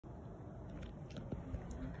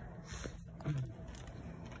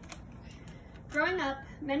Growing up,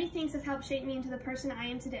 many things have helped shape me into the person I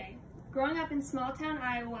am today. Growing up in small-town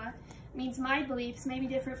Iowa means my beliefs may be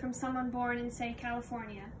different from someone born in, say,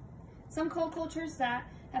 California. Some co-cultures that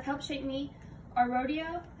have helped shape me are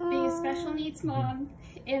rodeo, being a special needs mom,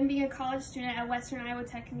 and being a college student at Western Iowa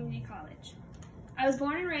Tech Community College. I was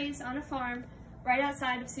born and raised on a farm right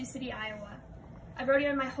outside of Sioux City, Iowa. I've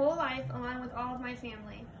rodeoed my whole life along with all of my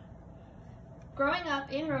family. Growing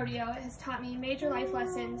up in rodeo has taught me major life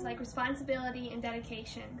lessons like responsibility and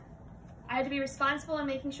dedication. I had to be responsible in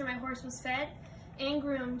making sure my horse was fed and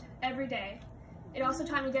groomed every day. It also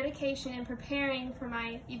taught me dedication in preparing for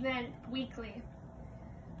my event weekly.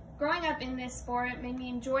 Growing up in this sport made me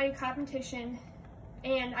enjoy competition,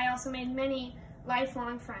 and I also made many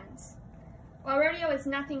lifelong friends. While rodeo is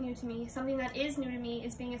nothing new to me, something that is new to me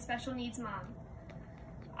is being a special needs mom.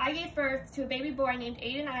 I gave birth to a baby boy named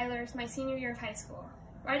Aiden Eilers my senior year of high school.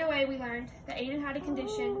 Right away we learned that Aiden had a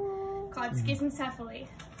condition called schizencephaly.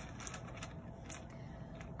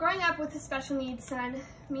 Growing up with a special needs son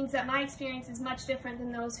means that my experience is much different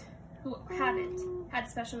than those who haven't had a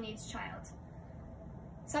special needs child.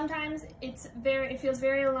 Sometimes it feels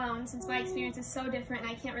very alone since my experience is so different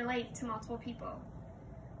and I can't relate to multiple people.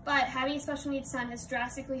 But having a special needs son has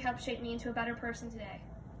drastically helped shape me into a better person today.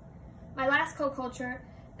 My last co-culture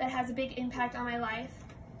that has a big impact on my life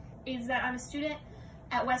is that I'm a student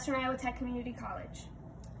at Western Iowa Tech Community College.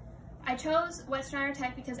 I chose Western Iowa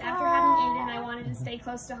Tech because after having Aiden, I wanted to stay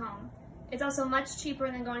close to home. It's also much cheaper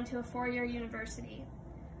than going to a four-year university.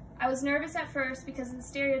 I was nervous at first because of the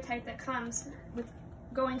stereotype that comes with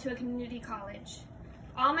going to a community college.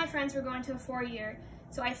 All my friends were going to a four-year,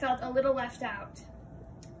 so I felt a little left out.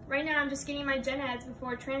 Right now, I'm just getting my gen eds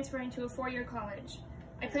before transferring to a four-year college.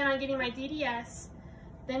 I plan on getting my DDS,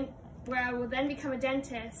 where I will then become a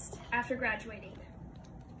dentist after graduating.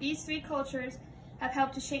 These three cultures have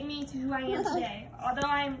helped to shape me into who I am today.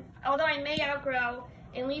 Although I may outgrow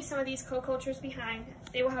and leave some of these co-cultures behind,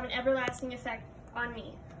 they will have an everlasting effect on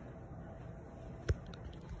me.